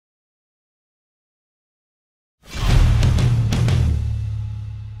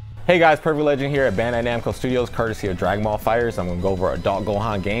Hey guys, Perfect Legend here at Bandai Namco Studios, courtesy of Dragon Ball FIGHTERZ. I'm going to go over Adult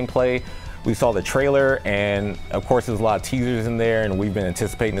Gohan gameplay. We saw the trailer, and of course there's a lot of teasers in there, and we've been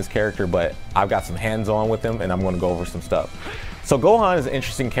anticipating this character, but I've got some hands-on with him, and I'm going to go over some stuff. So Gohan is an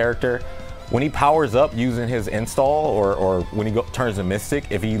interesting character. When he powers up using his install, or when he turns to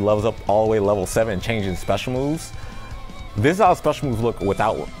Mystic, if he levels up all the way to level 7 and changes special moves, this is how special moves look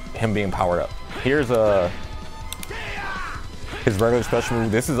without him being powered up. Here's his regular special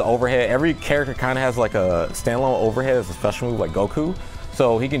move. This is overhead. Every character kind of has like a standalone overhead as a special move, like Goku.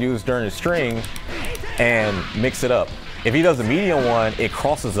 So he can do this during the string and mix it up. If he does the medium one, it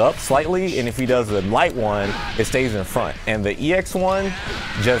crosses up slightly, and if he does the light one, it stays in front. And the EX one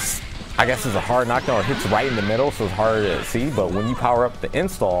just, I guess, is a hard knockdown, or hits right in the middle, so it's harder to see. But when you power up the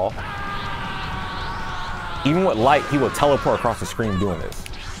install, even with light, he will teleport across the screen doing this.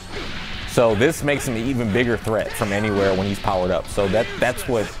 So this makes him an even bigger threat from anywhere when he's powered up. So that's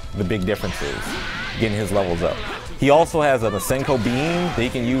what the big difference is, getting his levels up. He also has a Masenko beam that he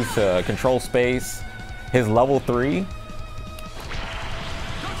can use to control space. His level 3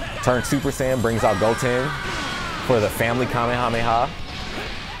 turns Super Saiyan, brings out Goten for the family Kamehameha.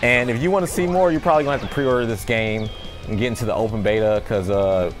 And if you want to see more, you're probably going to have to pre-order this game and get into the open beta, because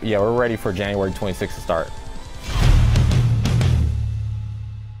yeah, we're ready for January 26th to start.